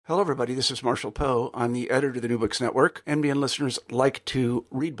Hello, everybody. This is Marshall Poe. I'm the editor of the New Books Network. NBN listeners like to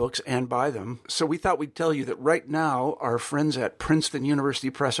read books and buy them. So we thought we'd tell you that right now, our friends at Princeton University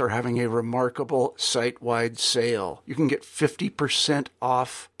Press are having a remarkable site-wide sale. You can get 50%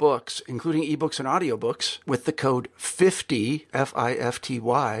 off books, including ebooks and audiobooks, with the code 50,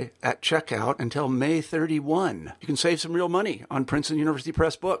 F-I-F-T-Y, at checkout until May 31. You can save some real money on Princeton University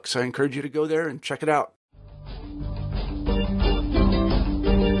Press books. I encourage you to go there and check it out.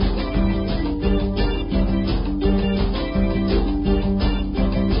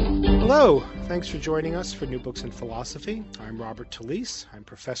 Hello, thanks for joining us for New Books in Philosophy. I'm Robert Talisse. I'm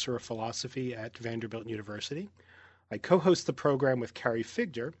professor of philosophy at Vanderbilt University. I co-host the program with Carrie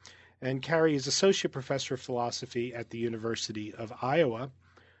Figdor, and Carrie is associate professor of philosophy at the University of Iowa.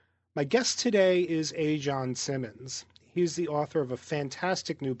 My guest today is A. John Simmons. He's the author of a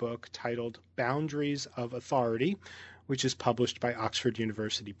fantastic new book titled Boundaries of Authority, which is published by Oxford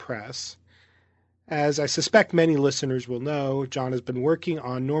University Press. As I suspect many listeners will know, John has been working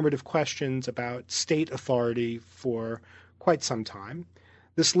on normative questions about state authority for quite some time.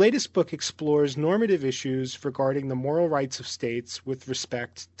 This latest book explores normative issues regarding the moral rights of states with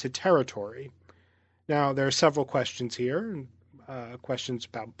respect to territory. Now, there are several questions here, questions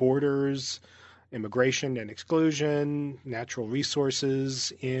about borders, immigration and exclusion, natural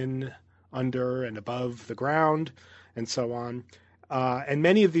resources in, under, and above the ground, and so on. And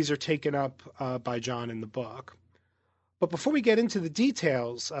many of these are taken up by John in the book. But before we get into the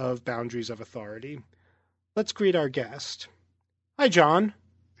details of Boundaries of Authority, let's greet our guest. Hi, John.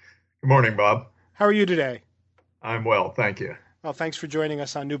 Good morning, Bob. How are you today? I'm well, thank you. Well, thanks for joining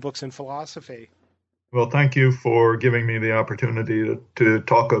us on New Books in Philosophy. Well, thank you for giving me the opportunity to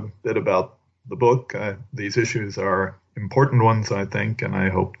talk a bit about the book. These issues are important ones, I think, and I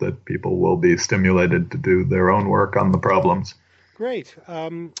hope that people will be stimulated to do their own work on the problems. Great.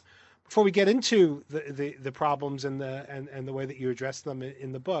 Before we get into the problems and the way that you address them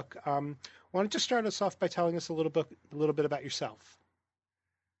in the book, why don't you start us off by telling us a little bit about yourself?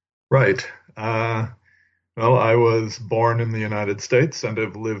 Right. Well, I was born in the United States and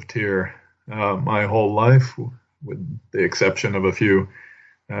have lived here my whole life, with the exception of a few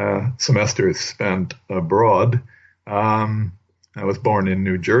semesters spent abroad. I was born in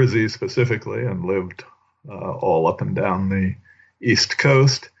New Jersey specifically and lived all up and down the East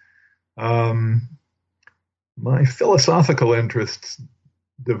Coast. My philosophical interests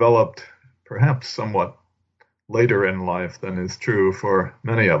developed perhaps somewhat later in life than is true for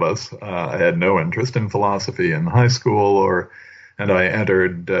many of us. I had no interest in philosophy in high school, and I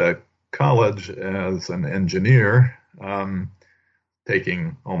entered college as an engineer,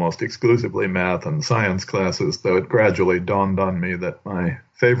 taking almost exclusively math and science classes, though it gradually dawned on me that my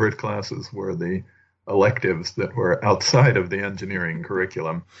favorite classes were the electives that were outside of the engineering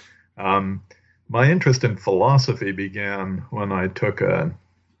curriculum. My interest in philosophy began when I took an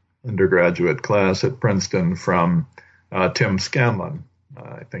undergraduate class at Princeton from Tim Scanlon.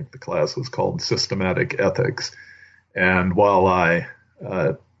 I think the class was called Systematic Ethics. And while I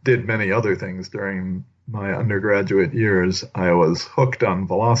did many other things during my undergraduate years, I was hooked on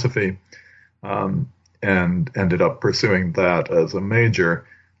philosophy and ended up pursuing that as a major.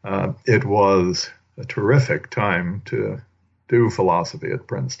 It was a terrific time to do philosophy at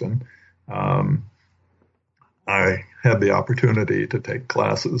Princeton. I had the opportunity to take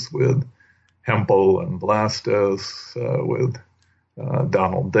classes with Hempel and Vlastos, with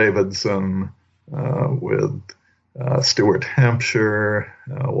Donald Davidson, with Stuart Hampshire,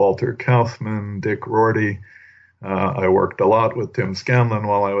 Walter Kaufman, Dick Rorty. I worked a lot with Tim Scanlon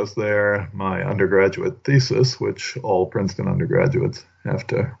while I was there. My undergraduate thesis, which all Princeton undergraduates have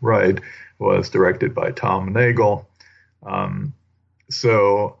to write, was directed by Tom Nagel.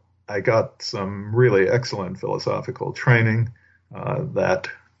 So I got some really excellent philosophical training that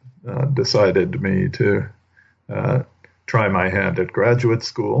decided me to try my hand at graduate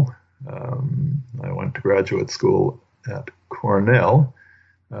school. I went to graduate school at Cornell,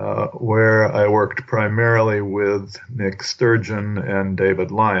 where I worked primarily with Nick Sturgeon and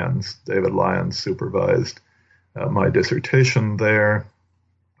David Lyons. David Lyons supervised my dissertation there,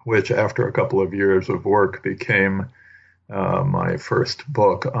 which after a couple of years of work became my first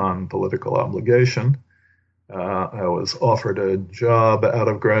book on political obligation. I was offered a job out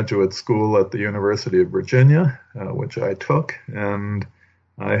of graduate school at the University of Virginia, which I took, and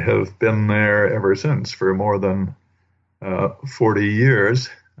I have been there ever since for more than 40 years.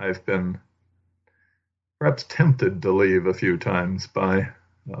 I've been perhaps tempted to leave a few times by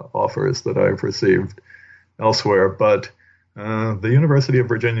offers that I've received elsewhere, but The University of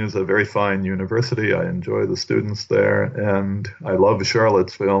Virginia is a very fine university. I enjoy the students there, and I love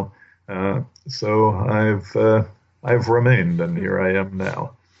Charlottesville. So I've remained, and here I am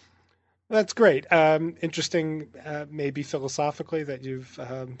now. That's great. Interesting, maybe philosophically, that you've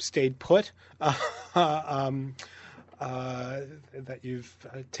stayed put, um, that you've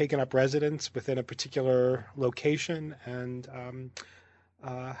taken up residence within a particular location and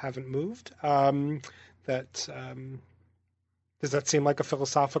haven't moved. That Does that seem like a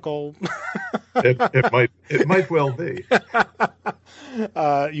philosophical? It might well be.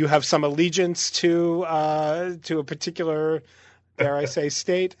 You have some allegiance to a particular, dare I say,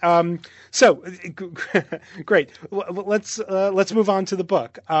 state. So great. Let's move on to the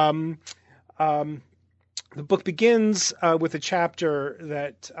book. The book begins with a chapter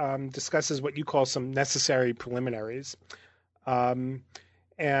that discusses what you call some necessary preliminaries, and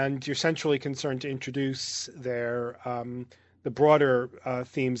you're centrally concerned to introduce the broader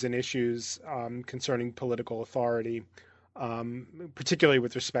themes and issues concerning political authority, particularly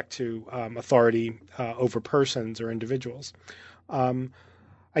with respect to authority over persons or individuals.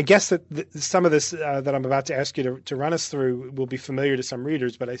 I guess that some of this that I'm about to ask you to run us through will be familiar to some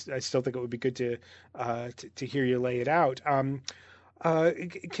readers, but I still think it would be good to hear you lay it out.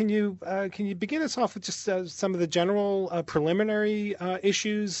 Can you begin us off with just some of the general preliminary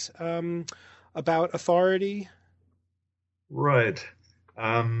issues about authority? Right.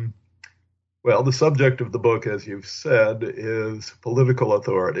 Well, the subject of the book, as you've said, is political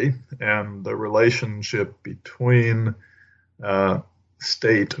authority and the relationship between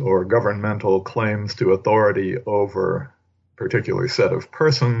state or governmental claims to authority over a particular set of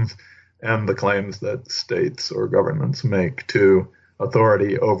persons and the claims that states or governments make to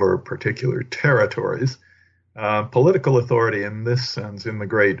authority over particular territories. Political authority in this sense, in the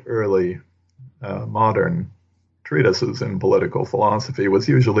great early modern treatises in political philosophy, was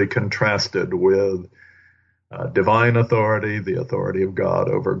usually contrasted with divine authority, the authority of God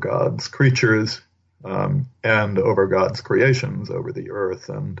over God's creatures, and over God's creations, over the earth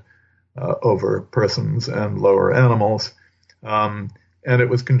and over persons and lower animals. And it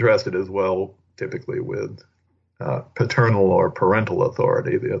was contrasted as well, typically, with paternal or parental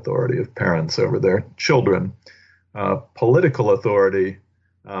authority, the authority of parents over their children. Political authority,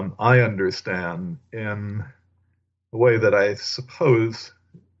 I understand in the way that I suppose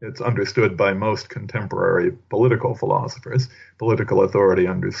it's understood by most contemporary political philosophers. Political authority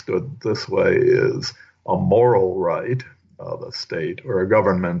understood this way is a moral right of a state or a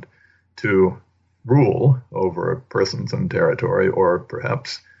government to rule over persons and territory, or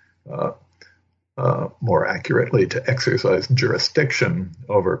perhaps more accurately, to exercise jurisdiction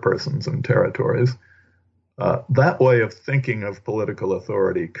over persons and territories. That way of thinking of political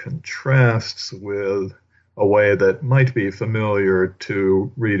authority contrasts with a way that might be familiar to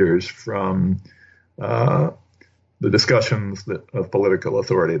readers from the discussions of political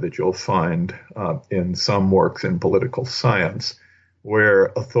authority that you'll find in some works in political science, where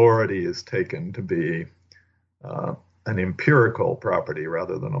authority is taken to be an empirical property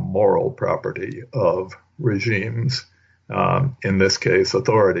rather than a moral property of regimes. In this case,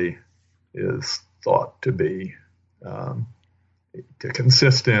 authority is thought to be to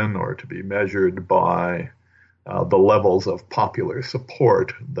consist in or to be measured by the levels of popular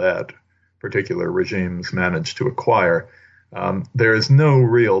support that particular regimes manage to acquire. There is no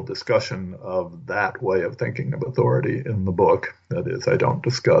real discussion of that way of thinking of authority in the book. That is, I don't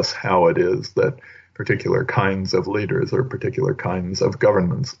discuss how it is that particular kinds of leaders or particular kinds of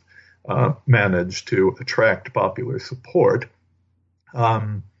governments manage to attract popular support.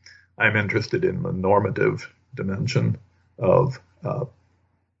 I'm interested in the normative dimension of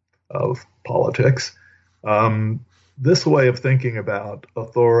politics. This way of thinking about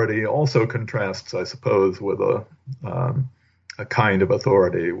authority also contrasts, I suppose, with a kind of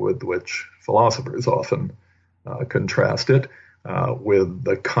authority with which philosophers often contrast it, with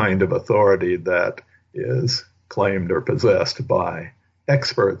the kind of authority that is claimed or possessed by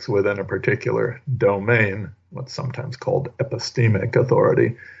experts within a particular domain, what's sometimes called epistemic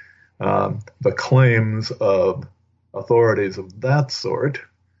authority. The claims of authorities of that sort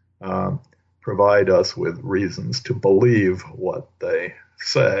provide us with reasons to believe what they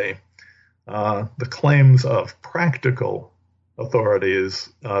say. The claims of practical authorities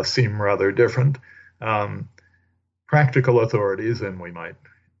seem rather different. Practical authorities, and we might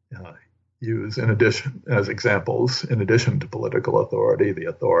use in addition as examples, in addition to political authority, the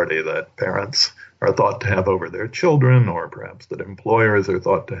authority that parents are thought to have over their children, or perhaps that employers are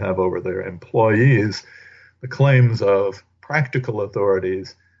thought to have over their employees. The claims of practical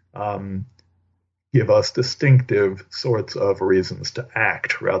authorities give us distinctive sorts of reasons to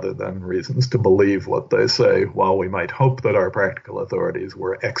act rather than reasons to believe what they say. While we might hope that our practical authorities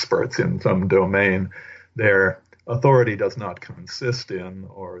were experts in some domain, their authority does not consist in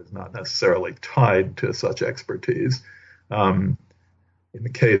or is not necessarily tied to such expertise. In the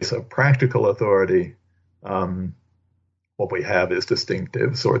case of practical authority, what we have is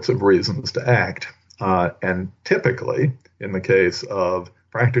distinctive sorts of reasons to act. And typically, in the case of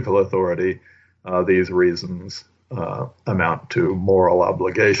practical authority, these reasons amount to moral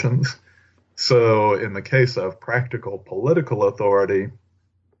obligations. So in the case of practical political authority,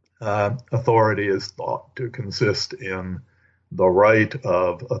 authority is thought to consist in the right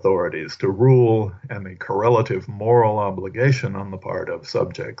of authorities to rule and the correlative moral obligation on the part of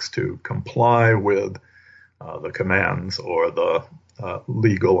subjects to comply with the commands or the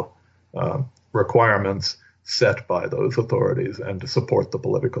legal requirements set by those authorities and to support the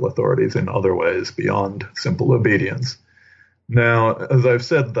political authorities in other ways beyond simple obedience. Now, as I've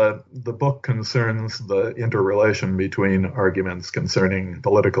said, the book concerns the interrelation between arguments concerning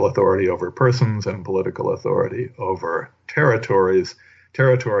political authority over persons and political authority over territories.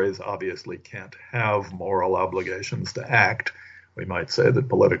 Territories obviously can't have moral obligations to act. We might say that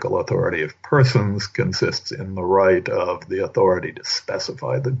political authority of persons consists in the right of the authority to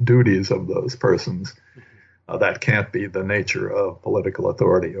specify the duties of those persons. That can't be the nature of political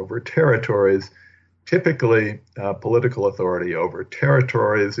authority over territories. Typically, political authority over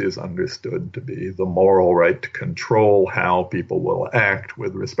territories is understood to be the moral right to control how people will act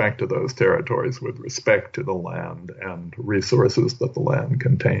with respect to those territories, with respect to the land and resources that the land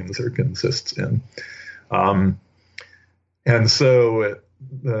contains or consists in. And so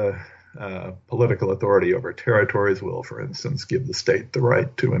the political authority over territories will, for instance, give the state the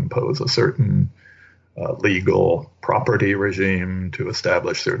right to impose a certain legal property regime, to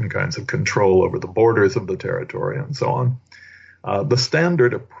establish certain kinds of control over the borders of the territory, and so on. The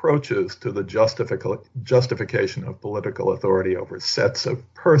standard approaches to the justification of political authority over sets of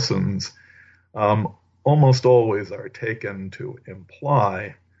persons almost always are taken to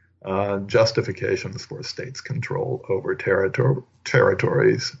imply justifications for states' control over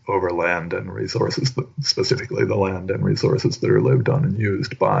territories, over land and resources, specifically the land and resources that are lived on and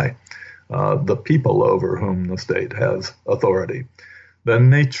used by the people over whom the state has authority. The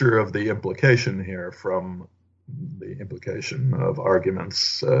nature of the implication here from the implication of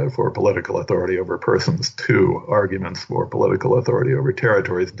arguments for political authority over persons to arguments for political authority over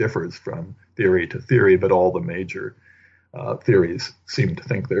territories differs from theory to theory, but all the major theories seem to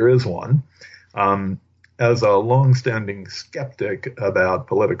think there is one. As a longstanding skeptic about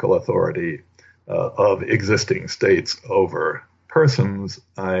political authority of existing states over persons,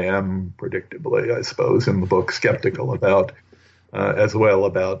 I am predictably, I suppose, in the book skeptical about, as well,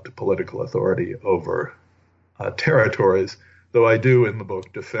 about political authority over territories, though I do in the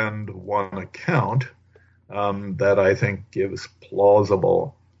book defend one account that I think gives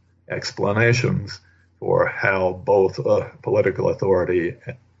plausible explanations for how both political authority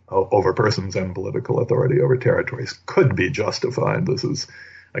over persons and political authority over territories could be justified. This is,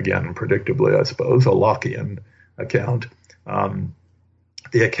 again, predictably, I suppose, a Lockean account.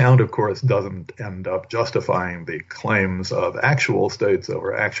 The account, of course, doesn't end up justifying the claims of actual states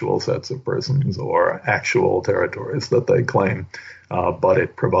over actual sets of persons or actual territories that they claim, but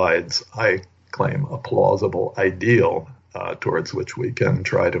it provides, I claim, a plausible ideal towards which we can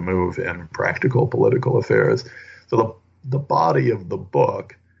try to move in practical political affairs. So the body of the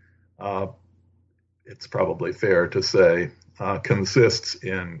book, it's probably fair to say, consists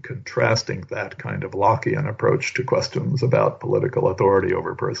in contrasting that kind of Lockean approach to questions about political authority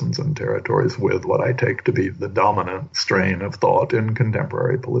over persons and territories with what I take to be the dominant strain of thought in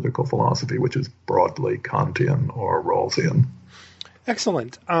contemporary political philosophy, which is broadly Kantian or Rawlsian.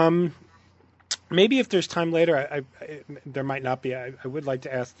 Excellent. Maybe if there's time later, there might not be. I would like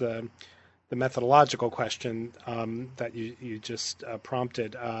to ask the methodological question that you just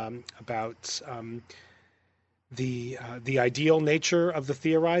prompted about the ideal nature of the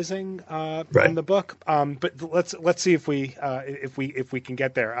theorizing in the book. But let's see if we can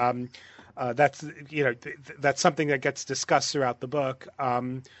get there. That's that's something that gets discussed throughout the book.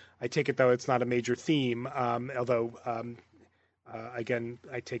 I take it though it's not a major theme, although. Again,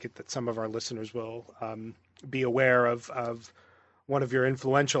 I take it that some of our listeners will be aware of one of your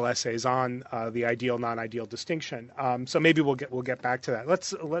influential essays on the ideal non-ideal distinction. So maybe we'll get back to that.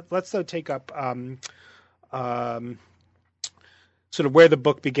 Let's though take up sort of where the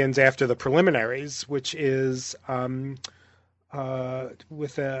book begins after the preliminaries, which is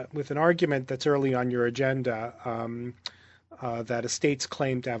with an argument that's early on your agenda. that a state's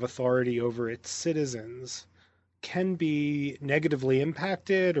claim to have authority over its citizens can be negatively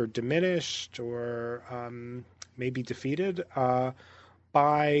impacted or diminished or maybe defeated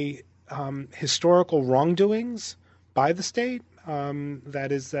by historical wrongdoings by the state.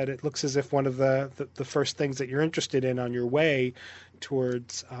 That is, that it looks as if one of the first things that you're interested in on your way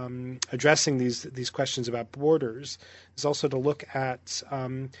towards addressing these questions about borders is also to look at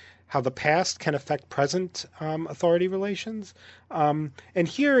how the past can affect present authority relations. And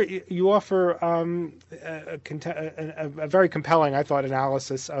here you offer a very compelling, I thought,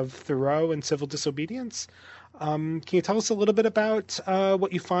 analysis of Thoreau and civil disobedience. Can you tell us a little bit about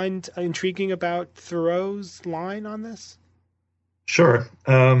what you find intriguing about Thoreau's line on this? Sure.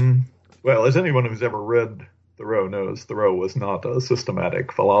 Well, as anyone who's ever read Thoreau knows, Thoreau was not a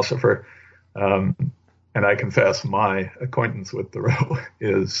systematic philosopher. And I confess my acquaintance with Thoreau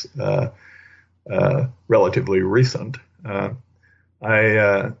is relatively recent.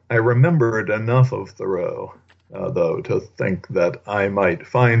 I remembered enough of Thoreau, though, to think that I might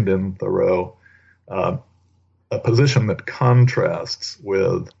find in Thoreau a position that contrasts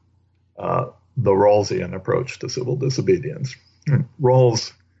with the Rawlsian approach to civil disobedience.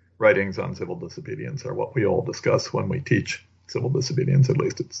 Rawls' writings on civil disobedience are what we all discuss when we teach civil disobedience. At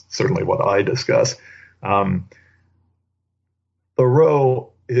least it's certainly what I discuss.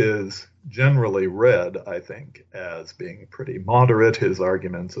 Thoreau is generally read, I think, as being pretty moderate, his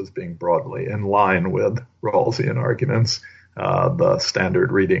arguments as being broadly in line with Rawlsian arguments. The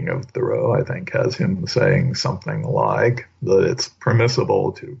standard reading of Thoreau, I think, has him saying something like that it's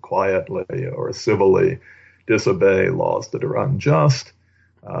permissible to quietly or civilly disobey laws that are unjust,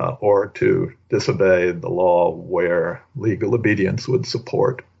 or to disobey the law where legal obedience would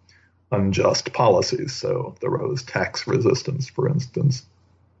support unjust policies. So Thoreau's tax resistance, for instance,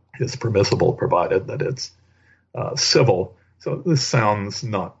 is permissible provided that it's civil. So this sounds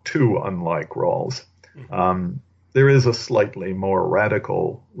not too unlike Rawls. There is a slightly more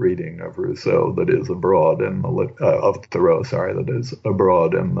radical reading of Rousseau that is abroad in the of Thoreau, that is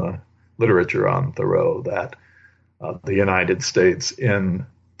abroad in the literature on Thoreau, that the United States in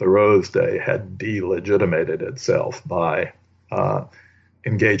Thoreau's day had delegitimated itself by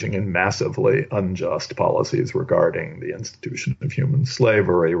engaging in massively unjust policies regarding the institution of human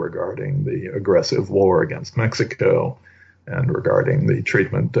slavery, regarding the aggressive war against Mexico, and regarding the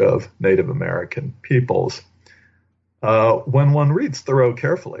treatment of Native American peoples. When one reads Thoreau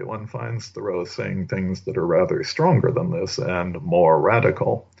carefully, one finds Thoreau saying things that are rather stronger than this and more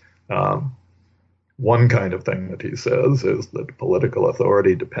radical. One kind of thing that he says is that political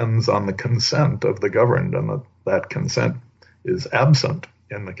authority depends on the consent of the governed, and that consent is absent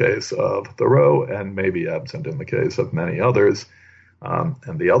in the case of Thoreau and maybe absent in the case of many others.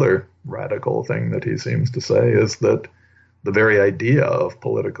 And the other radical thing that he seems to say is that the very idea of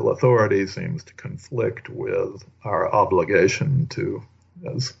political authority seems to conflict with our obligation to,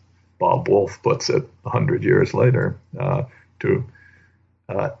 as Bob Wolff puts it 100 years later, to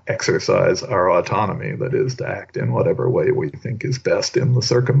exercise our autonomy, that is, to act in whatever way we think is best in the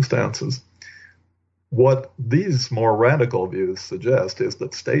circumstances. What these more radical views suggest is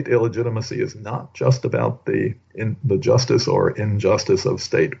that state illegitimacy is not just about the justice or injustice of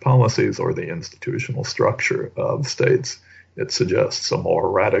state policies or the institutional structure of states. It suggests a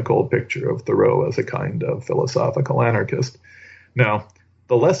more radical picture of Thoreau as a kind of philosophical anarchist. Now,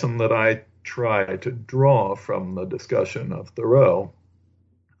 the lesson that I try to draw from the discussion of Thoreau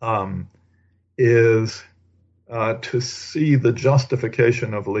is to see the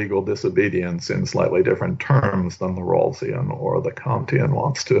justification of legal disobedience in slightly different terms than the Rawlsian or the Kantian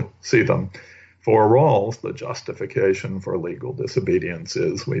wants to see them. For Rawls, the justification for legal disobedience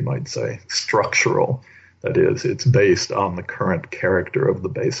is, we might say, structural. That is, it's based on the current character of the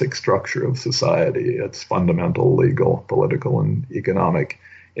basic structure of society, its fundamental legal, political, and economic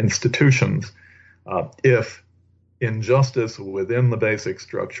institutions. If injustice within the basic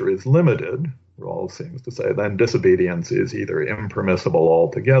structure is limited, Rawls seems to say, then disobedience is either impermissible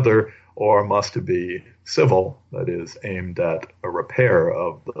altogether or must be civil, that is, aimed at a repair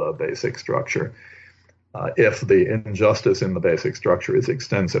of the basic structure. If the injustice in the basic structure is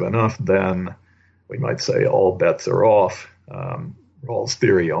extensive enough, then we might say all bets are off. Rawls'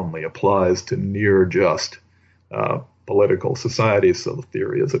 theory only applies to near just political societies, so the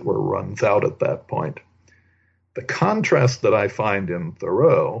theory, as it were, runs out at that point. The contrast that I find in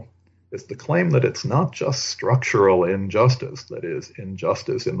Thoreau is the claim that it's not just structural injustice, that is,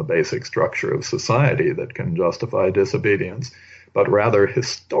 injustice in the basic structure of society that can justify disobedience, but rather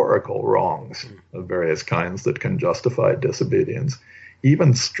historical wrongs of various kinds that can justify disobedience.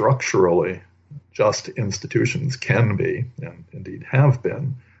 Even structurally just institutions can be, and indeed have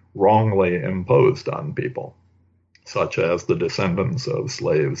been, wrongly imposed on people, such as the descendants of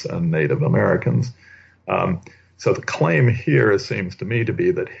slaves and Native Americans. So the claim here seems to me to be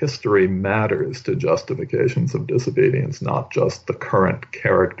that history matters to justifications of disobedience, not just the current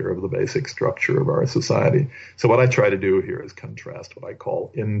character of the basic structure of our society. So what I try to do here is contrast what I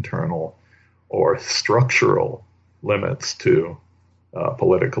call internal or structural limits to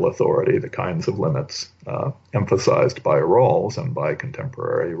political authority, the kinds of limits emphasized by Rawls and by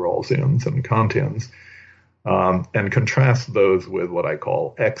contemporary Rawlsians and Kantians, and contrast those with what I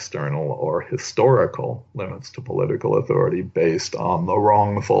call external or historical limits to political authority based on the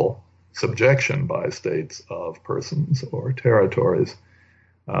wrongful subjection by states of persons or territories.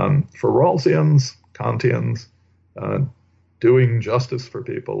 For Rawlsians, Kantians, doing justice for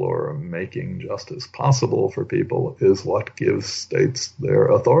people or making justice possible for people is what gives states their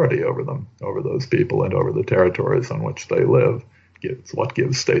authority over them, over those people and over the territories on which they live. It's what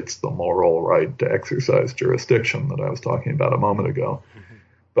gives states the moral right to exercise jurisdiction that I was talking about a moment ago. Mm-hmm.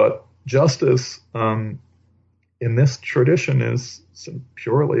 But justice in this tradition is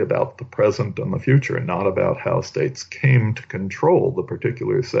purely about the present and the future, not about how states came to control the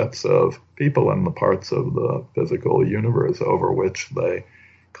particular sets of people and the parts of the physical universe over which they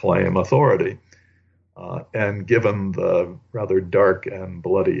claim authority. And given the rather dark and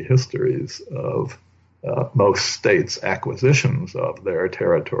bloody histories of most states' acquisitions of their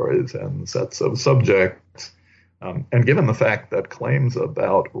territories and sets of subjects, and given the fact that claims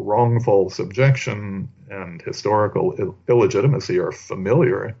about wrongful subjection and historical illegitimacy are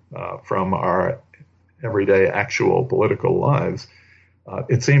familiar from our everyday actual political lives,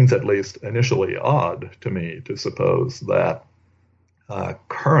 it seems at least initially odd to me to suppose that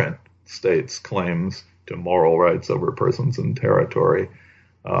current states' claims to moral rights over persons and territory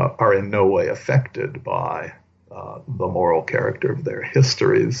are in no way affected by the moral character of their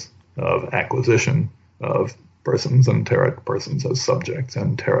histories of acquisition of persons and persons as subjects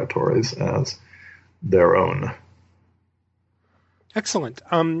and territories as their own. Excellent.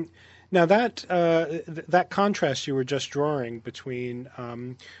 Now that that contrast you were just drawing between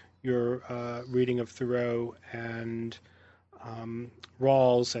your reading of Thoreau and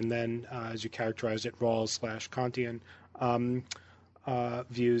Rawls, and then as you characterized it, Rawls/Kantian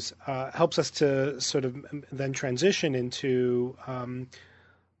views, helps us to sort of then transition into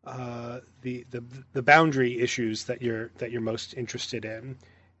the boundary issues that you're most interested in.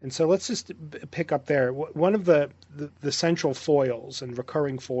 And so let's just pick up there. One of the central foils and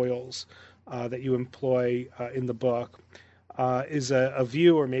recurring foils that you employ in the book is a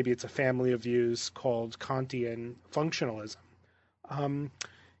view, or maybe it's a family of views, called Kantian functionalism. Can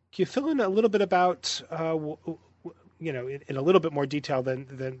you fill in a little bit about, in a little bit more detail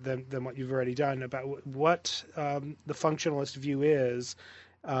than what you've already done, about what the functionalist view is,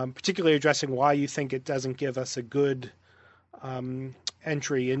 particularly addressing why you think it doesn't give us a good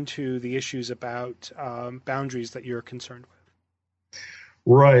entry into the issues about boundaries that you're concerned with?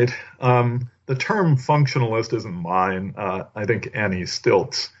 Right. The term functionalist isn't mine. I think Annie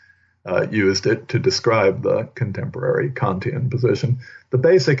Stilts used it to describe the contemporary Kantian position. The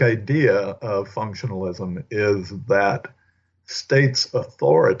basic idea of functionalism is that state's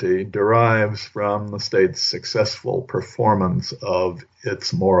authority derives from the state's successful performance of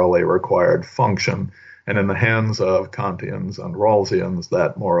its morally required function. And in the hands of Kantians and Rawlsians,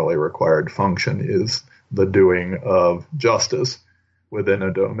 that morally required function is the doing of justice within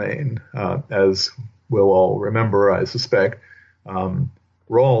a domain. As we'll all remember, I suspect,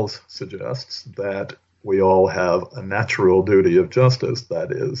 Rawls suggests that we all have a natural duty of justice,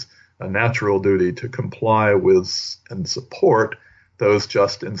 that is, a natural duty to comply with and support those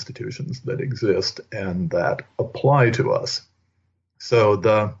just institutions that exist and that apply to us. So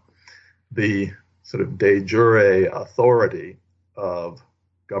the sort of de jure authority of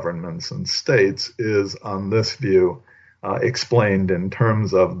governments and states is, on this view, explained in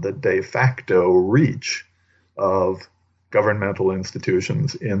terms of the de facto reach of governmental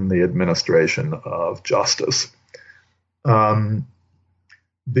institutions in the administration of justice. One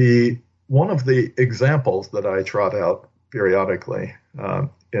of the examples that I trot out periodically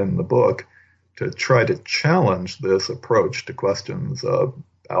in the book to try to challenge this approach to questions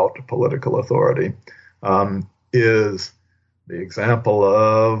about political authority is the example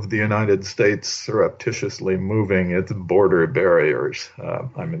of the United States surreptitiously moving its border barriers.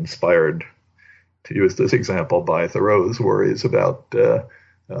 I'm inspired to use this example by Thoreau's worries about the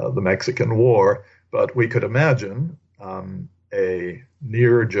Mexican War, but we could imagine a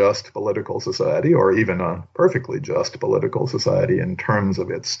near just political society, or even a perfectly just political society in terms of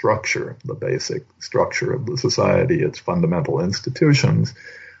its structure, the basic structure of the society, its fundamental institutions,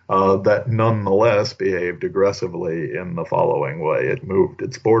 that nonetheless behaved aggressively in the following way. It moved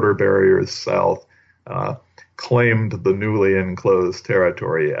its border barriers south, claimed the newly enclosed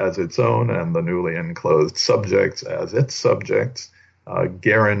territory as its own and the newly enclosed subjects as its subjects,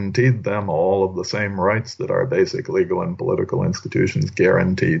 guaranteed them all of the same rights that our basic legal and political institutions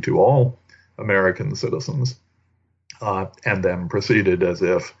guarantee to all American citizens, and then proceeded as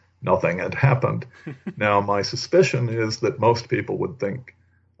if nothing had happened. Now, my suspicion is that most people would think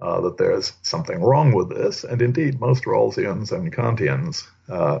that there's something wrong with this, and indeed most Rawlsians and Kantians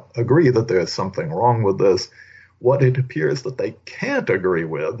agree that there's something wrong with this. What it appears that they can't agree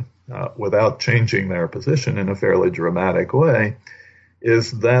with, without changing their position in a fairly dramatic way,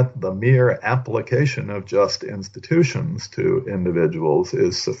 is that the mere application of just institutions to individuals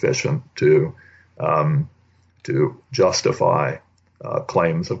is sufficient to justify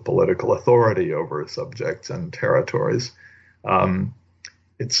claims of political authority over subjects and territories.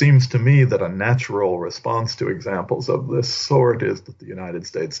 It seems to me that a natural response to examples of this sort is that the United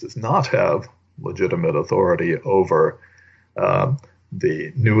States does not have legitimate authority over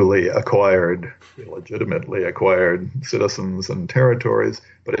the newly acquired, illegitimately acquired citizens and territories,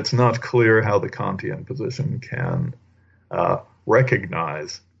 but it's not clear how the Kantian position can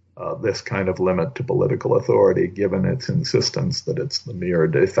recognize this kind of limit to political authority, given its insistence that it's the mere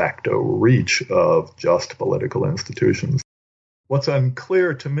de facto reach of just political institutions. What's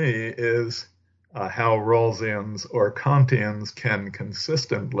unclear to me is how Rawlsians or Kantians can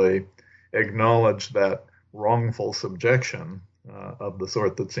consistently acknowledge that wrongful subjection of the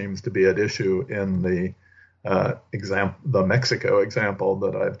sort that seems to be at issue in the Mexico example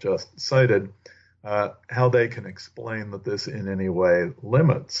that I've just cited, how they can explain that this in any way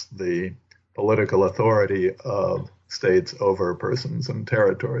limits the political authority of states over persons and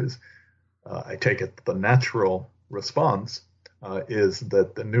territories. I take it the natural response is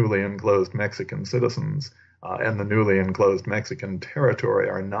that the newly enclosed Mexican citizens and the newly enclosed Mexican territory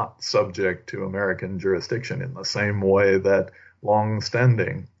are not subject to American jurisdiction in the same way that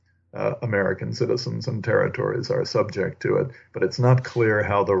long-standing American citizens and territories are subject to it. But it's not clear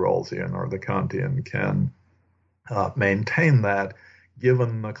how the Rawlsian or the Kantian can maintain that,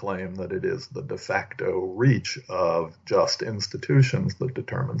 given the claim that it is the de facto reach of just institutions that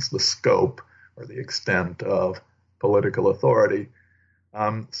determines the scope or the extent of political authority.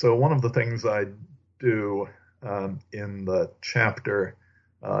 So one of the things I do in the chapter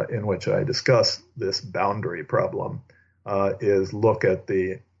in which I discuss this boundary problem is look at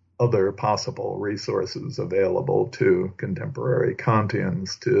the other possible resources available to contemporary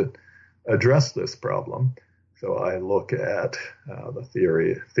Kantians to address this problem. So I look at the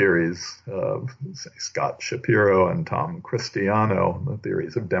theories of, say, Scott Shapiro and Tom Cristiano, the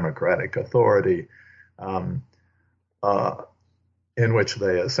theories of democratic authority, in which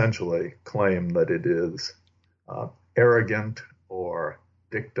they essentially claim that it is arrogant or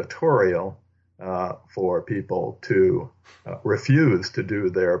dictatorial for people to refuse to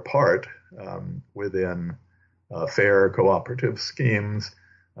do their part within fair cooperative schemes.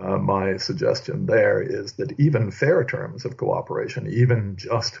 My suggestion there is that even fair terms of cooperation, even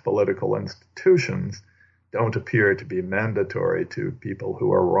just political institutions, don't appear to be mandatory to people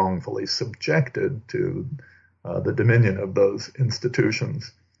who are wrongfully subjected to the dominion of those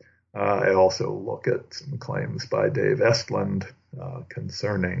institutions. I also look at some claims by Dave Estland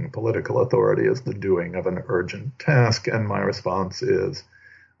concerning political authority as the doing of an urgent task, and my response is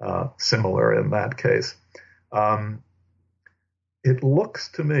similar in that case. It looks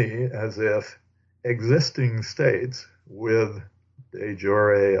to me as if existing states with de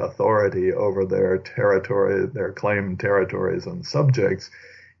jure authority over their territory, their claimed territories and subjects,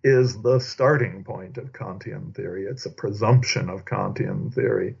 is the starting point of Kantian theory. It's a presumption of Kantian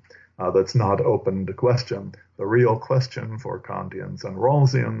theory that's not open to question. The real question for Kantians and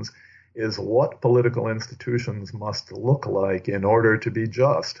Rawlsians is what political institutions must look like in order to be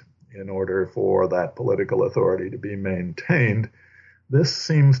just, in order for that political authority to be maintained. This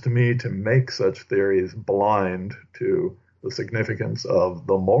seems to me to make such theories blind to the significance of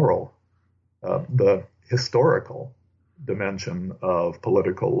the moral, the historical dimension of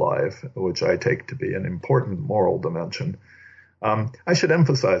political life, which I take to be an important moral dimension. I should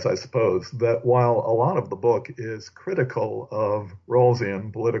emphasize, I suppose, that while a lot of the book is critical of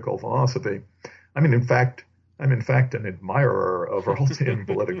Rawlsian political philosophy, I'm in fact an admirer of Rawlsian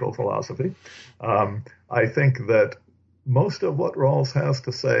political philosophy. I think that most of what Rawls has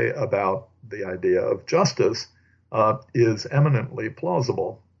to say about the idea of justice is eminently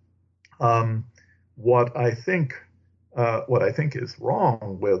plausible. What I think is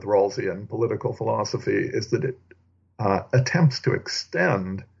wrong with Rawlsian political philosophy is that it attempts to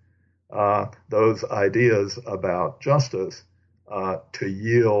extend those ideas about justice to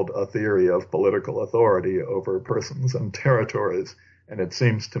yield a theory of political authority over persons and territories. And it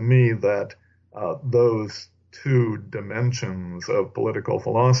seems to me that those two dimensions of political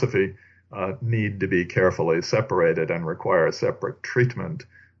philosophy need to be carefully separated and require separate treatment.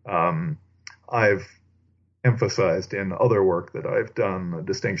 I've emphasized in other work that I've done the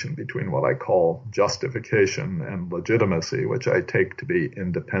distinction between what I call justification and legitimacy, which I take to be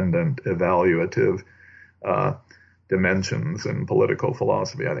independent, evaluative dimensions in political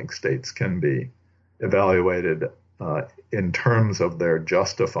philosophy. I think states can be evaluated in terms of their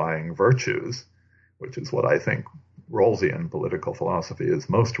justifying virtues, which is what I think Rawlsian political philosophy is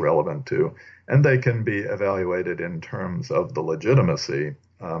most relevant to, and they can be evaluated in terms of the legitimacy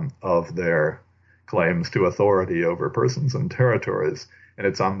of their claims to authority over persons and territories. And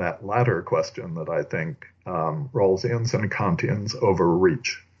it's on that latter question that I think Rawlsians and Kantians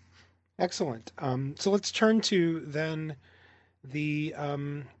overreach. Excellent. So let's turn to then the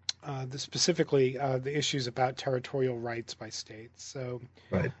specifically the issues about territorial rights by states. So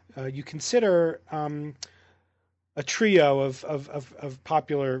right. You consider a trio of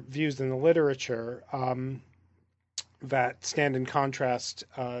popular views in the literature that stand in contrast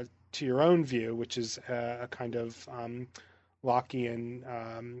to your own view, which is a kind of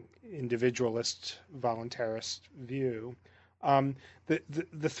Lockean individualist, voluntarist view.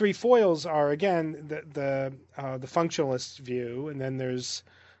 The three foils are, again, the functionalist view, and then there's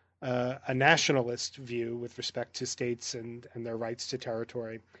a nationalist view with respect to states and their rights to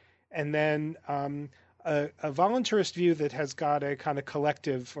territory, and then a voluntarist view that has got a kind of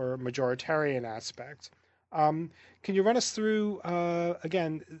collective or majoritarian aspect. Can you run us through,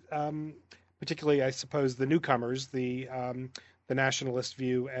 again, particularly, I suppose, the newcomers, the nationalist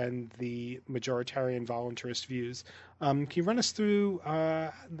view and the majoritarian voluntarist views? Can you run us through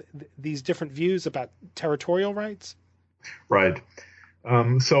these different views about territorial rights? Right.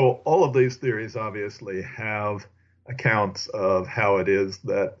 So all of these theories obviously have accounts of how it is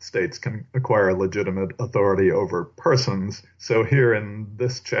that states can acquire legitimate authority over persons. So here in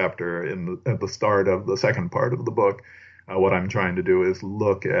this chapter, at the start of the second part of the book, what I'm trying to do is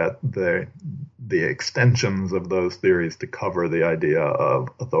look at the extensions of those theories to cover the idea of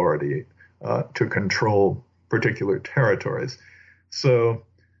authority to control particular territories. So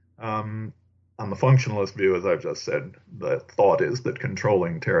on the functionalist view, as I've just said, the thought is that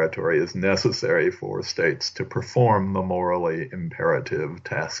controlling territory is necessary for states to perform the morally imperative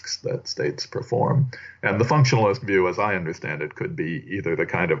tasks that states perform. And the functionalist view, as I understand it, could be either the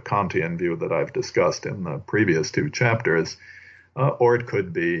kind of Kantian view that I've discussed in the previous two chapters, or it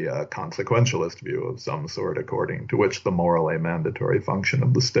could be a consequentialist view of some sort, according to which the morally mandatory function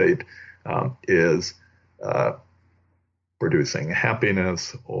of the state is producing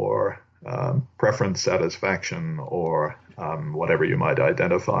happiness or preference satisfaction, or whatever you might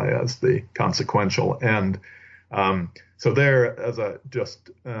identify as the consequential end. So there,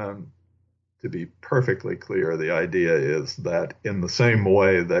 to be perfectly clear, the idea is that in the same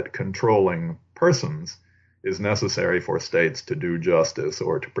way that controlling persons is necessary for states to do justice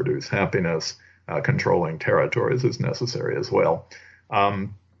or to produce happiness, controlling territories is necessary as well.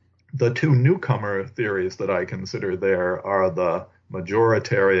 The two newcomer theories that I consider there are the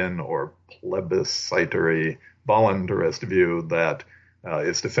majoritarian or plebiscitary voluntarist view that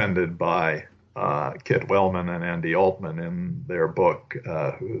is defended by Kit Wellman and Andy Altman in their book,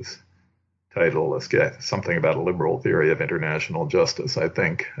 whose title is something about a liberal theory of international justice, I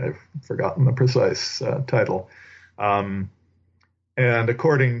think. I've forgotten the precise title. And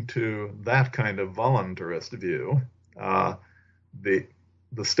according to that kind of voluntarist view,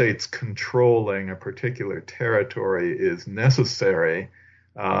 the states controlling a particular territory is necessary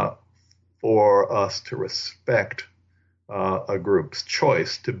for us to respect a group's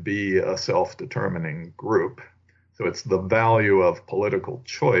choice to be a self-determining group. So it's the value of political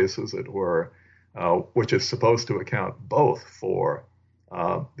choice, as it were, which is supposed to account both for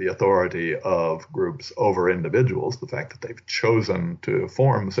the authority of groups over individuals, the fact that they've chosen to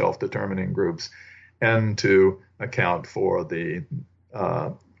form self-determining groups, and to account for the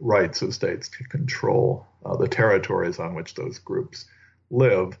rights of states to control the territories on which those groups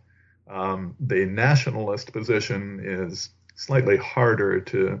live. The nationalist position is slightly harder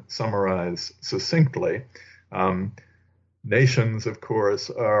to summarize succinctly. Nations, of course,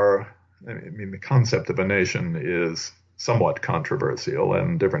 the concept of a nation is somewhat controversial,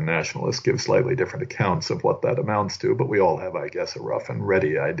 and different nationalists give slightly different accounts of what that amounts to, but we all have, I guess, a rough and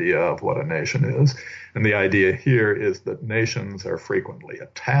ready idea of what a nation is. And the idea here is that nations are frequently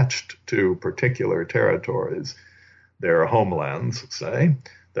attached to particular territories, their homelands, say,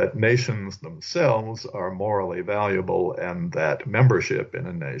 that nations themselves are morally valuable, and that membership in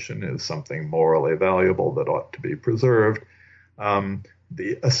a nation is something morally valuable that ought to be preserved.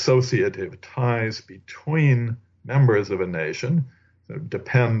 The associative ties between members of a nation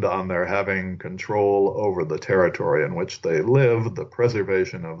depend on their having control over the territory in which they live. The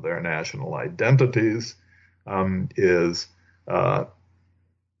preservation of their national identities is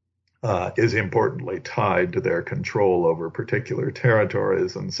importantly tied to their control over particular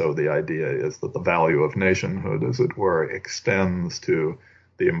territories. And so the idea is that the value of nationhood, as it were, extends to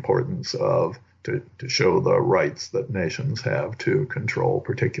the importance of to show the rights that nations have to control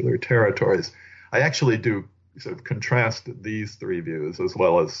particular territories. I actually do sort of contrast these three views, as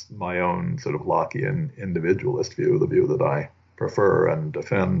well as my own sort of Lockean individualist view, the view that I prefer and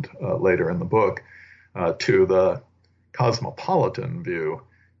defend later in the book, to the cosmopolitan view,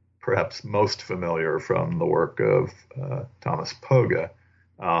 perhaps most familiar from the work of Thomas Pogge.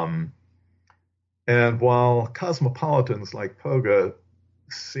 And while cosmopolitans like Pogge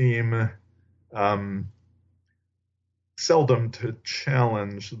seem seldom to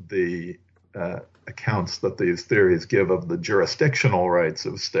challenge the accounts that these theories give of the jurisdictional rights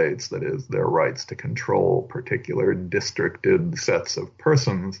of states, that is, their rights to control particular districted sets of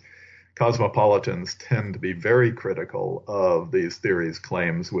persons, cosmopolitans tend to be very critical of these theories'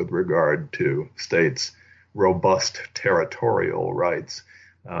 claims with regard to states' robust territorial rights.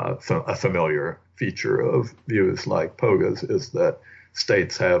 A familiar feature of views like Pogge's is that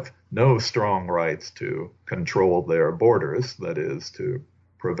states have no strong rights to control their borders, that is, to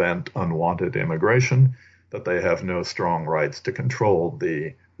prevent unwanted immigration, that they have no strong rights to control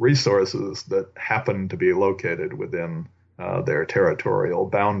the resources that happen to be located within their territorial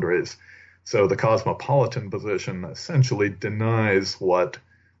boundaries. So the cosmopolitan position essentially denies what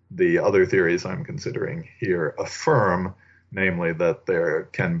the other theories I'm considering here affirm, namely that there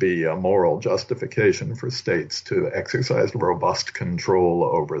can be a moral justification for states to exercise robust control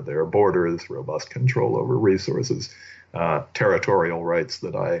over their borders, robust control over resources. Territorial rights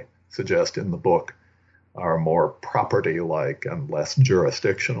that I suggest in the book are more property-like and less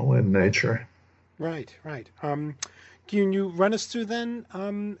jurisdictional in nature. Right. Can you run us through then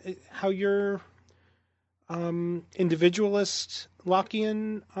how your individualist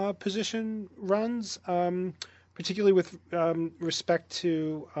Lockean position runs, particularly with respect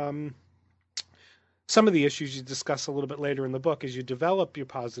to some of the issues you discuss a little bit later in the book as you develop your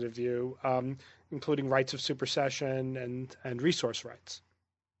positive view, including rights of supersession and resource rights?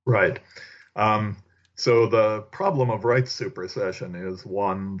 Right. So the problem of rights supersession is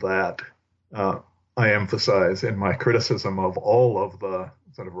one that I emphasize in my criticism of all of the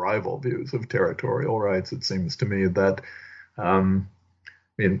sort of rival views of territorial rights. It seems to me that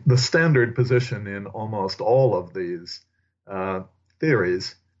the standard position in almost all of these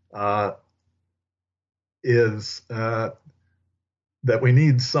theories is that we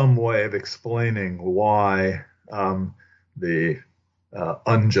need some way of explaining why the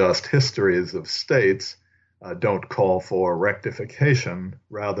unjust histories of states don't call for rectification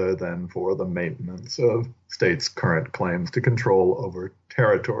rather than for the maintenance of states' current claims to control over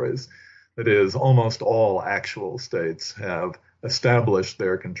territories. That is, almost all actual states have established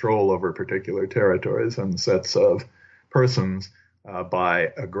their control over particular territories and sets of persons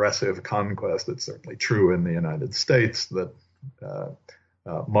by aggressive conquest. It's certainly true in the United States that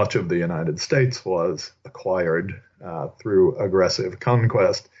much of the United States was acquired through aggressive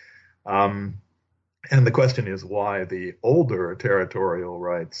conquest. And the question is why the older territorial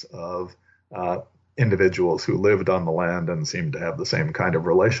rights of individuals who lived on the land and seem to have the same kind of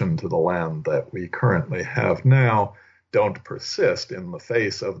relation to the land that we currently have now don't persist in the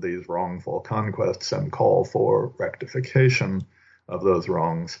face of these wrongful conquests and call for rectification of those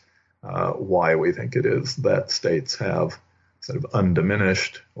wrongs. Why we think it is that states have sort of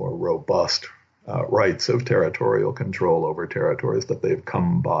undiminished or robust rights of territorial control over territories that they've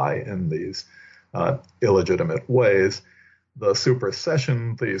come by in these illegitimate ways. The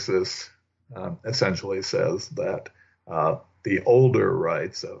supersession thesis essentially says that the older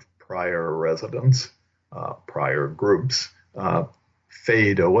rights of prior residents, prior groups,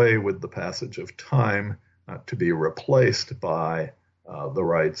 fade away with the passage of time to be replaced by the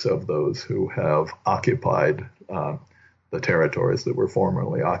rights of those who have occupied the territories that were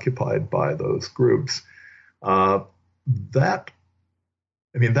formerly occupied by those groups. That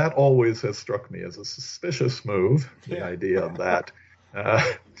I mean, that always has struck me as a suspicious move, the idea that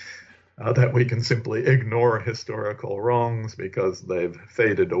that we can simply ignore historical wrongs because they've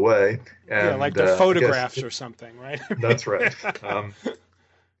faded away. And like the photographs or something, right? That's right. I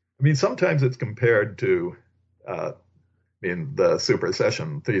mean, sometimes it's compared to, the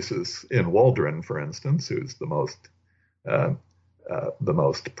supersession thesis in Waldron, for instance, who's the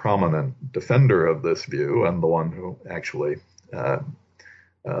most prominent defender of this view and the one who actually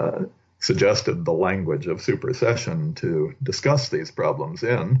suggested the language of supersession to discuss these problems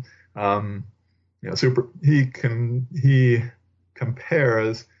in. He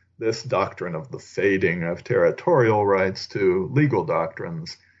compares this doctrine of the fading of territorial rights to legal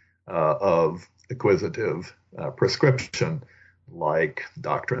doctrines of acquisitive prescription, like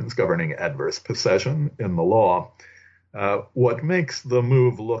doctrines governing adverse possession in the law. What makes the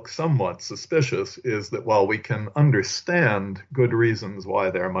move look somewhat suspicious is that while we can understand good reasons why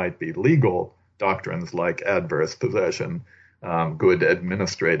there might be legal doctrines like adverse possession, good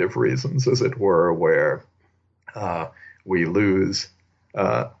administrative reasons, as it were, where we lose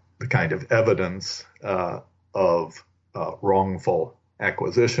the kind of evidence of wrongful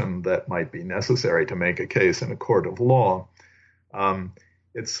acquisition that might be necessary to make a case in a court of law,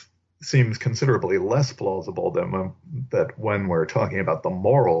 it seems considerably less plausible that when we're talking about the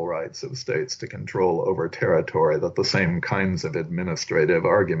moral rights of states to control over territory, that the same kinds of administrative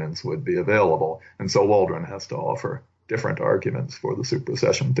arguments would be available. And so Waldron has to offer different arguments for the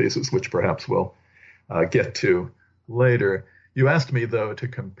supersession thesis, which perhaps we'll get to later. You asked me, though, to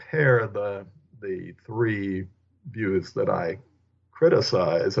compare the three views that I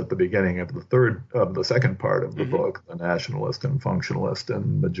criticize at the beginning of the second part of the book, the nationalist and functionalist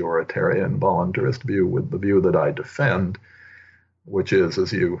and majoritarian voluntarist view, with the view that I defend, which is,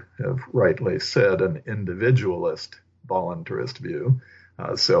 as you have rightly said, an individualist voluntarist view.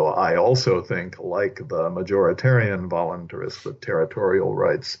 So I also think, like the majoritarian voluntarists, that territorial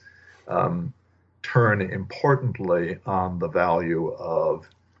rights turn importantly on the value of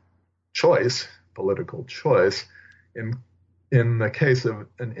choice, political choice. In the case of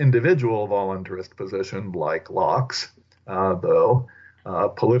an individual voluntarist position like Locke's, though,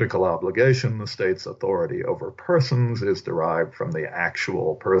 political obligation, the state's authority over persons, is derived from the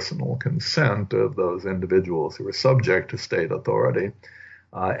actual personal consent of those individuals who are subject to state authority.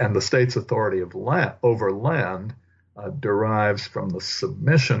 And the state's authority over land derives from the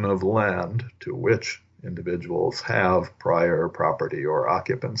submission of land to which individuals have prior property or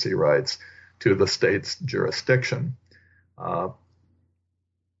occupancy rights to the state's jurisdiction.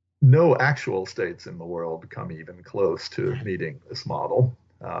 No actual states in the world come even close to meeting this model.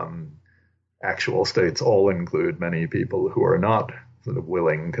 Actual states all include many people who are not sort of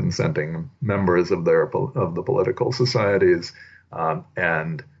willing, consenting members of the political societies,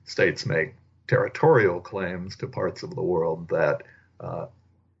 and states make territorial claims to parts of the world that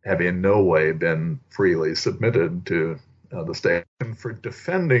have in no way been freely submitted to the state. And for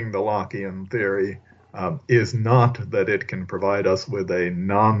defending the Lockean theory is not that it can provide us with a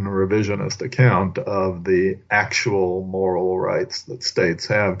non-revisionist account of the actual moral rights that states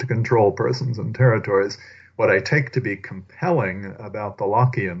have to control persons and territories. What I take to be compelling about the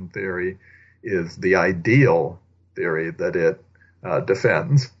Lockean theory is the ideal theory that it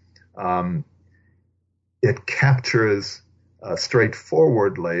defends. It captures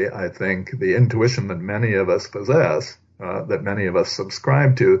straightforwardly, I think, the intuition that many of us possess, that many of us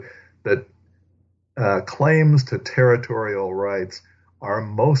subscribe to, that claims to territorial rights are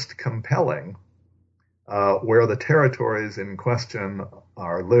most compelling where the territories in question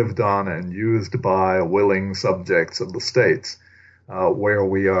are lived on and used by willing subjects of the states. Where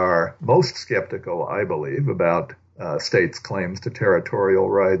we are most skeptical, I believe, about states' claims to territorial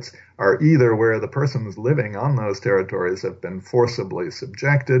rights are either where the persons living on those territories have been forcibly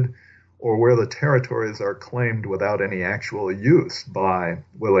subjected, or where the territories are claimed without any actual use by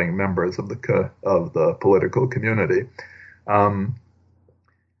willing members of the political community.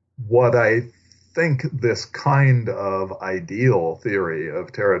 What I think this kind of ideal theory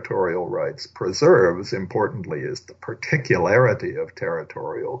of territorial rights preserves, importantly, is the particularity of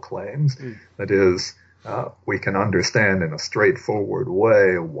territorial claims. That is, we can understand in a straightforward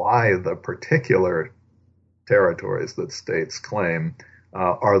way why the particular territories that states claim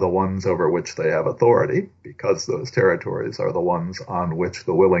are the ones over which they have authority, because those territories are the ones on which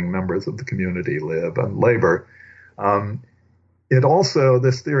the willing members of the community live and labor.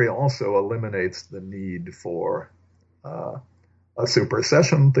 This theory also eliminates the need for a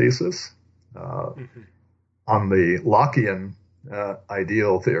supersession thesis. On the Lockean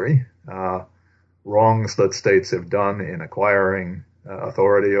ideal theory, wrongs that states have done in acquiring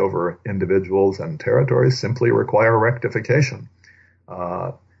authority over individuals and territories simply require rectification.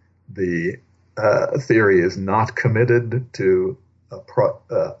 The theory is not committed to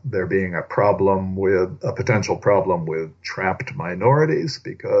there being a potential problem with trapped minorities,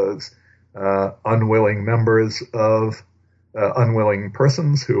 because unwilling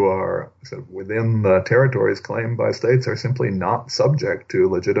persons who are sort of within the territories claimed by states are simply not subject to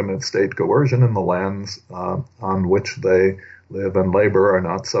legitimate state coercion, and the lands on which they live and labor are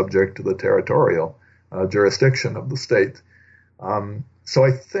not subject to the territorial jurisdiction of the state. So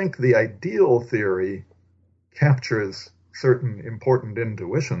I think the ideal theory captures certain important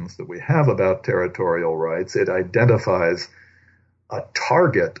intuitions that we have about territorial rights. It identifies a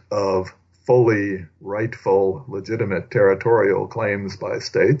target of fully rightful, legitimate territorial claims by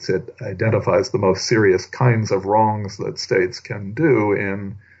states. It identifies the most serious kinds of wrongs that states can do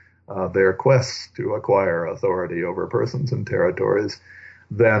in their quests to acquire authority over persons and territories.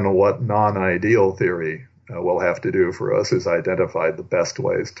 Then what non-ideal theory will have to do for us is identify the best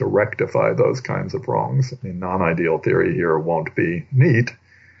ways to rectify those kinds of wrongs. I mean, non-ideal theory here won't be neat.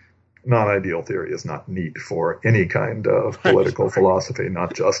 Non-ideal theory is not neat for any kind of political philosophy,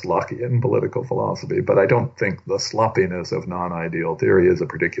 not just Lockean political philosophy. But I don't think the sloppiness of non-ideal theory is a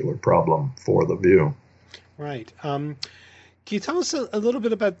particular problem for the view. Right. Can you tell us a little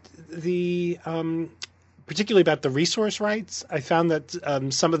bit about particularly about the resource rights? I found that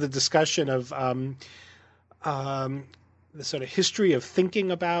some of the discussion of the sort of history of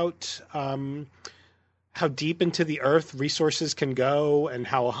thinking about how deep into the earth resources can go, and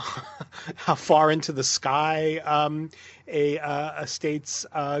how far into the sky a state's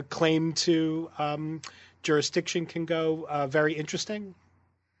claim to jurisdiction can go. Very interesting.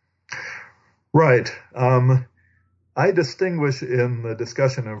 Right. I distinguish in the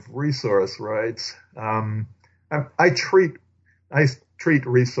discussion of resource rights. I treat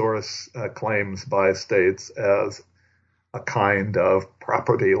resource claims by states as a kind of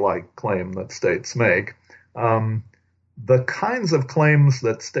property-like claim that states make. The kinds of claims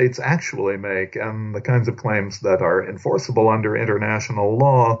that states actually make and the kinds of claims that are enforceable under international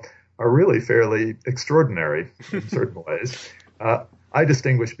law are really fairly extraordinary in certain ways. I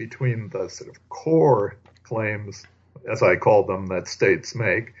distinguish between the sort of core claims, as I call them, that states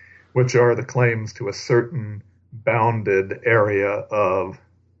make, which are the claims to a certain bounded area of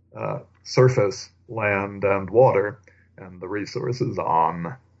surface, land, and water, and the resources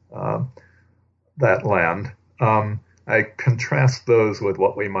on that land. I contrast those with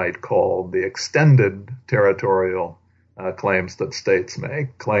what we might call the extended territorial claims that states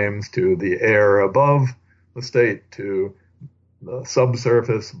make, claims to the air above the state, to the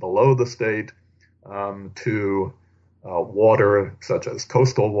subsurface below the state, to water such as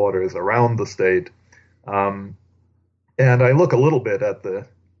coastal waters around the state. And I look a little bit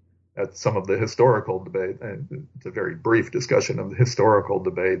at some of the historical debate. It's a very brief discussion of the historical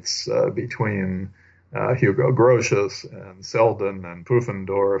debates between Hugo Grotius and Selden and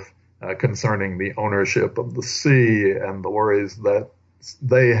Pufendorf concerning the ownership of the sea and the worries that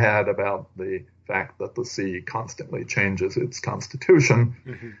they had about the fact that the sea constantly changes its constitution.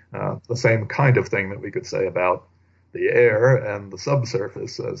 Mm-hmm. The same kind of thing that we could say about the air and the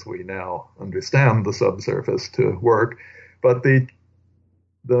subsurface as we now understand the subsurface to work. But the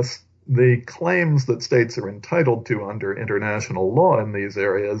claims that states are entitled to under international law in these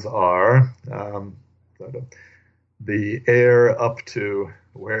areas are the air up to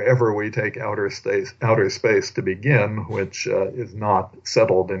wherever we take outer space to begin, which is not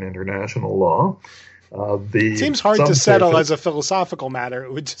settled in international law. It seems hard to settle as a philosophical matter.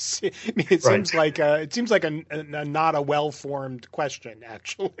 It would just, it seems like a not a well-formed question,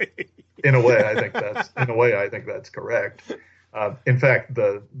 actually. In a way, I think that's correct. In fact,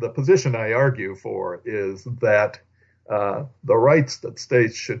 the position I argue for is that the rights that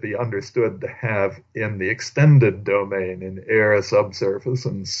states should be understood to have in the extended domain in air, subsurface,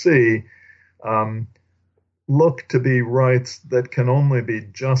 and sea look to be rights that can only be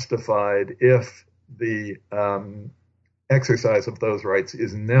justified if the exercise of those rights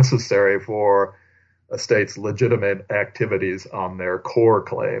is necessary for a state's legitimate activities on their core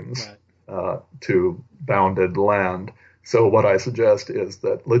claims to bounded land. So what I suggest is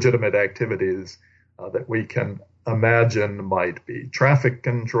that legitimate activities that we can imagine might be traffic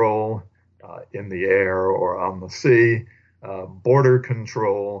control in the air or on the sea, border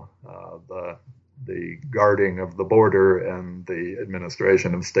control, the guarding of the border and the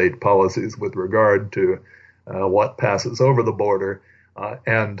administration of state policies with regard to what passes over the border,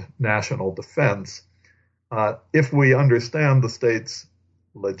 and national defense. If we understand the state's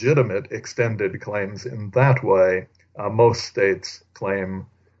legitimate extended claims in that way, most states claim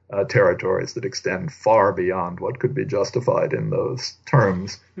territories that extend far beyond what could be justified in those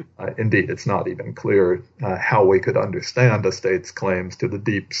terms. Indeed, it's not even clear how we could understand a state's claims to the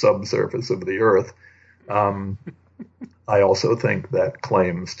deep subsurface of the earth. I also think that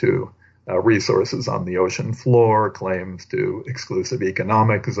claims to resources on the ocean floor, claims to exclusive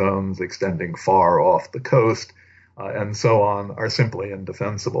economic zones extending far off the coast, and so on, are simply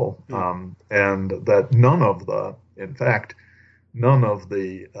indefensible. And that none of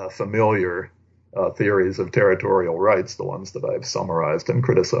the familiar theories of territorial rights, the ones that I've summarized and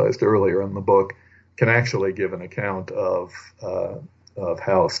criticized earlier in the book, can actually give an account of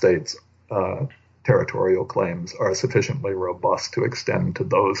how states' territorial claims are sufficiently robust to extend to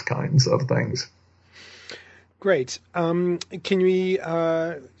those kinds of things. Great. Can we?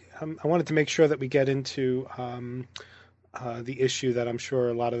 I wanted to make sure that we get into the issue that I'm sure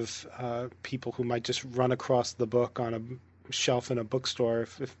a lot of people who might just run across the book on a shelf in a bookstore,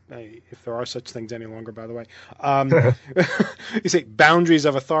 if there are such things any longer, by the way. You say boundaries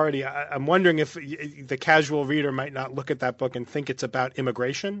of authority. I'm wondering if the casual reader might not look at that book and think it's about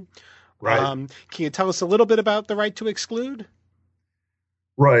immigration. Right. Can you tell us a little bit about the right to exclude?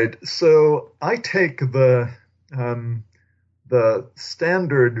 Right. So I take the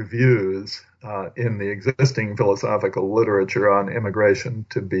standard views in the existing philosophical literature on immigration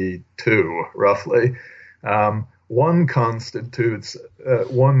to be two, roughly. One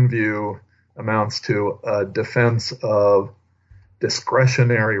view amounts to a defense of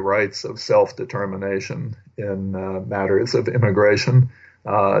discretionary rights of self-determination in matters of immigration,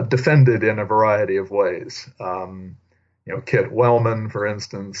 defended in a variety of ways. Kit Wellman, for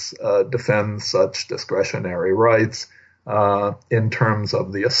instance, defends such discretionary rights in terms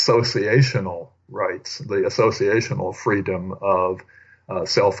of the associational rights, the associational freedom of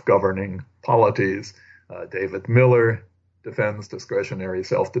self-governing polities. David Miller defends discretionary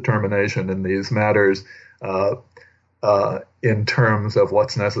self-determination in these matters in terms of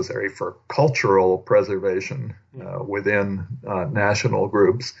what's necessary for cultural preservation within national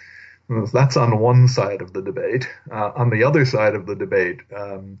groups. That's on one side of the debate. On the other side of the debate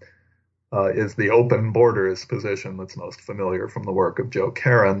is the open borders position that's most familiar from the work of Joe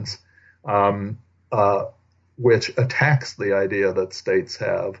Cairns, which attacks the idea that states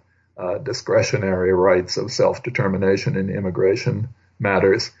have discretionary rights of self-determination in immigration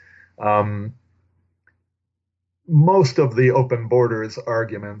matters. Most of the open borders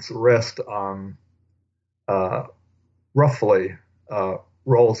arguments rest on roughly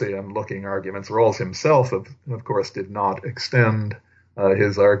Rawlsian-looking arguments. Rawls himself, of course, did not extend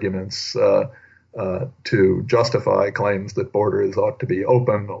his arguments to justify claims that borders ought to be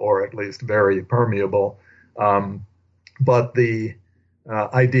open or at least very permeable. But the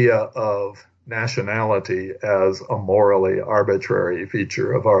idea of nationality as a morally arbitrary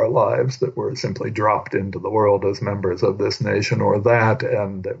feature of our lives, that we're simply dropped into the world as members of this nation or that,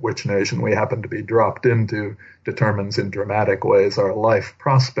 and that which nation we happen to be dropped into determines in dramatic ways our life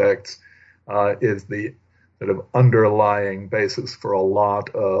prospects, is the sort of underlying basis for a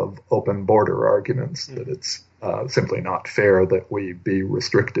lot of open border arguments, that it's simply not fair that we be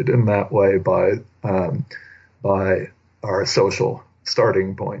restricted in that way by our social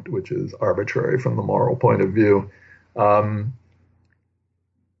starting point, which is arbitrary from the moral point of view. I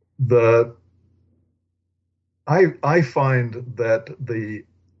find that the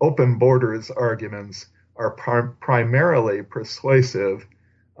open borders arguments are primarily persuasive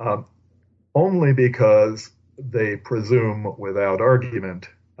only because they presume without argument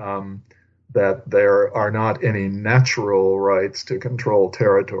that there are not any natural rights to control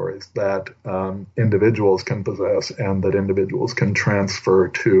territories that individuals can possess and that individuals can transfer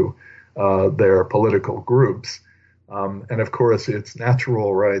to their political groups. And of course, it's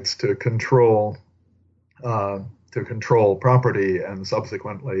natural rights to control property and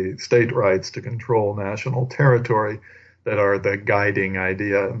subsequently state rights to control national territory that are the guiding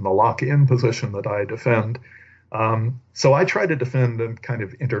idea in the Lockean position that I defend. So I try to defend a kind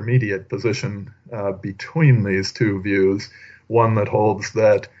of intermediate position between these two views, one that holds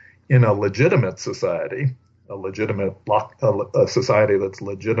that in a legitimate society, a society that's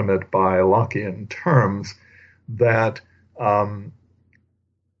legitimate by Lockean terms, that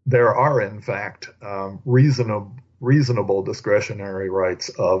there are in fact reasonable discretionary rights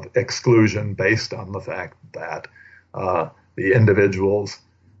of exclusion based on the fact that the individuals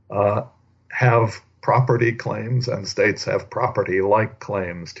have property claims and states have property-like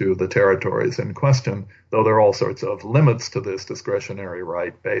claims to the territories in question, though there are all sorts of limits to this discretionary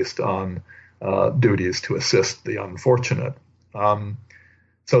right based on duties to assist the unfortunate.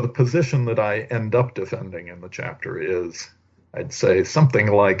 So So the position that I end up defending in the chapter is, I'd say,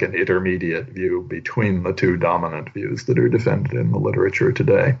 something like an intermediate view between the two dominant views that are defended in the literature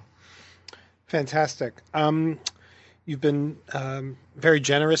today. Fantastic. You've been very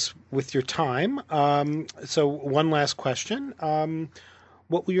generous with your time. So one last question.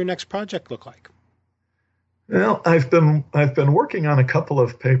 What will your next project look like? Well, I've been working on a couple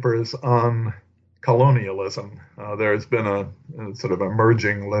of papers on colonialism. There's been a sort of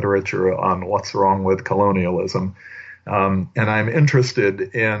emerging literature on what's wrong with colonialism. And I'm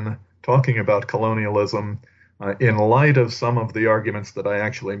interested in talking about colonialism in light of some of the arguments that I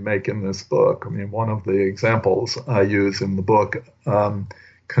actually make in this book. I mean, one of the examples I use in the book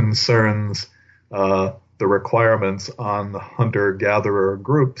concerns the requirements on hunter-gatherer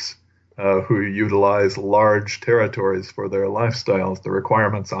groups who utilize large territories for their lifestyles, the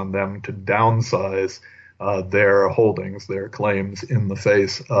requirements on them to downsize their holdings, their claims, in the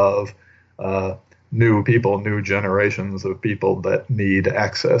face of new people, new generations of people that need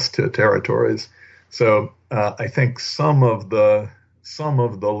access to territories. So I think some of the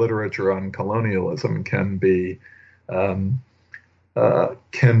literature on colonialism can be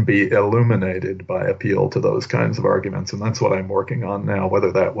illuminated by appeal to those kinds of arguments, and that's what I'm working on now.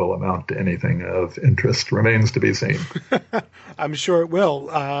 Whether that will amount to anything of interest remains to be seen. I'm sure it will.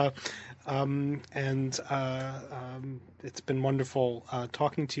 It's been wonderful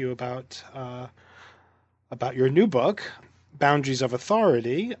talking to you about your new book, Boundaries of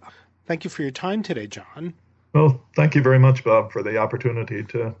Authority. Thank you for your time today, John. Well, thank you very much, Bob, for the opportunity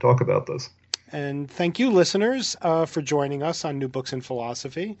to talk about this. And thank you, listeners, for joining us on New Books in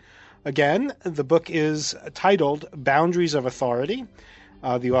Philosophy. Again, the book is titled Boundaries of Authority.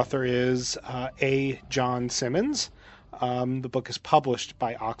 The author is A. John Simmons. The book is published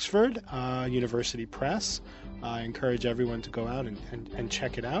by Oxford University Press. I encourage everyone to go out and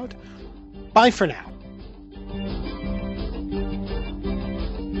check it out. Bye for now.